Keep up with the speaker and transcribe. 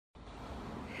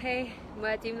Hey,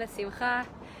 Muadim L'Simcha.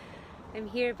 I'm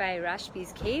here by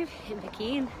Rashbi's cave in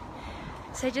Pekin.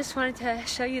 So I just wanted to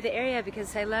show you the area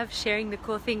because I love sharing the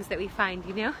cool things that we find,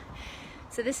 you know?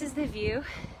 So this is the view.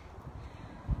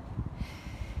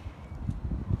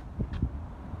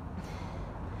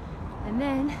 And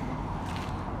then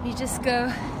you just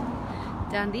go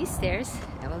down these stairs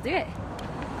and we'll do it.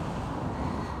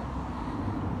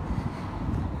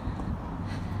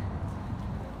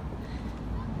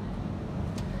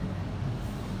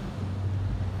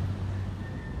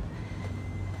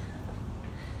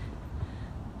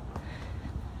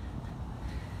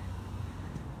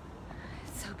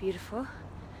 It's so beautiful.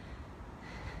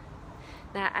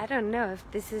 Now, I don't know if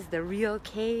this is the real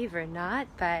cave or not,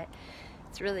 but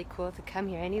it's really cool to come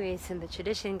here anyways, and the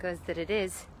tradition goes that it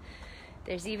is.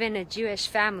 There's even a Jewish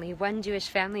family, one Jewish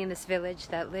family in this village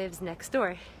that lives next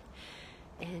door.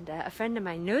 And a friend of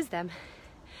mine knows them.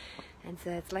 And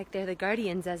so it's like they're the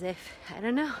guardians, as if, I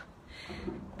don't know.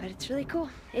 But it's really cool.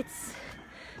 It's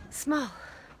small. I'll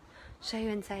show you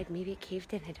inside. Maybe it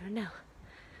caved in, I don't know.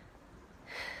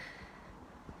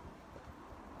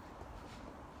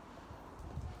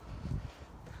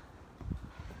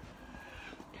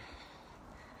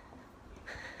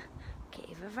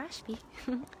 Cave of Rashbi.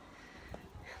 And then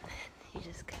you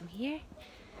just come here.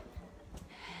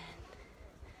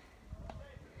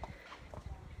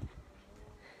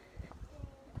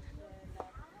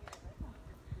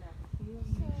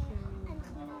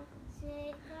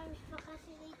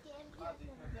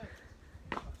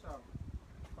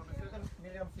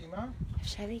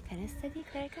 אפשר להיכנס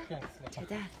צדיק לרגע? כן, סליחה.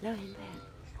 תודה, לא, אין בעיה.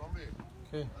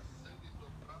 כן.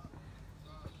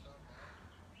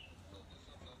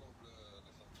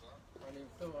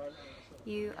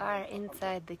 You are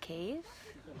inside the cave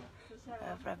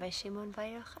of Rabbi Shimon Bar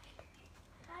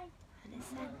Yochai and his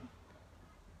son.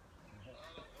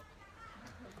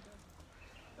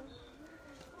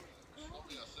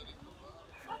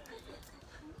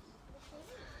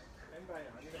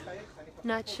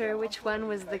 Not sure which one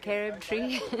was the carob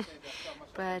tree,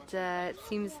 but it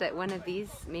seems that one of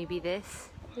these, maybe this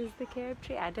is the carob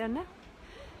tree, I don't know.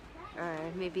 Or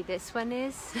maybe this one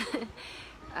is.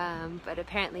 But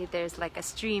apparently there's like a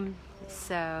stream,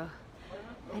 so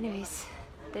anyways,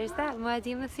 there's that.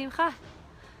 Muadim L'Simcha.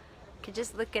 You could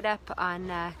just look it up on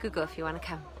Google if you want to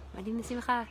come. Muadim L'Simcha.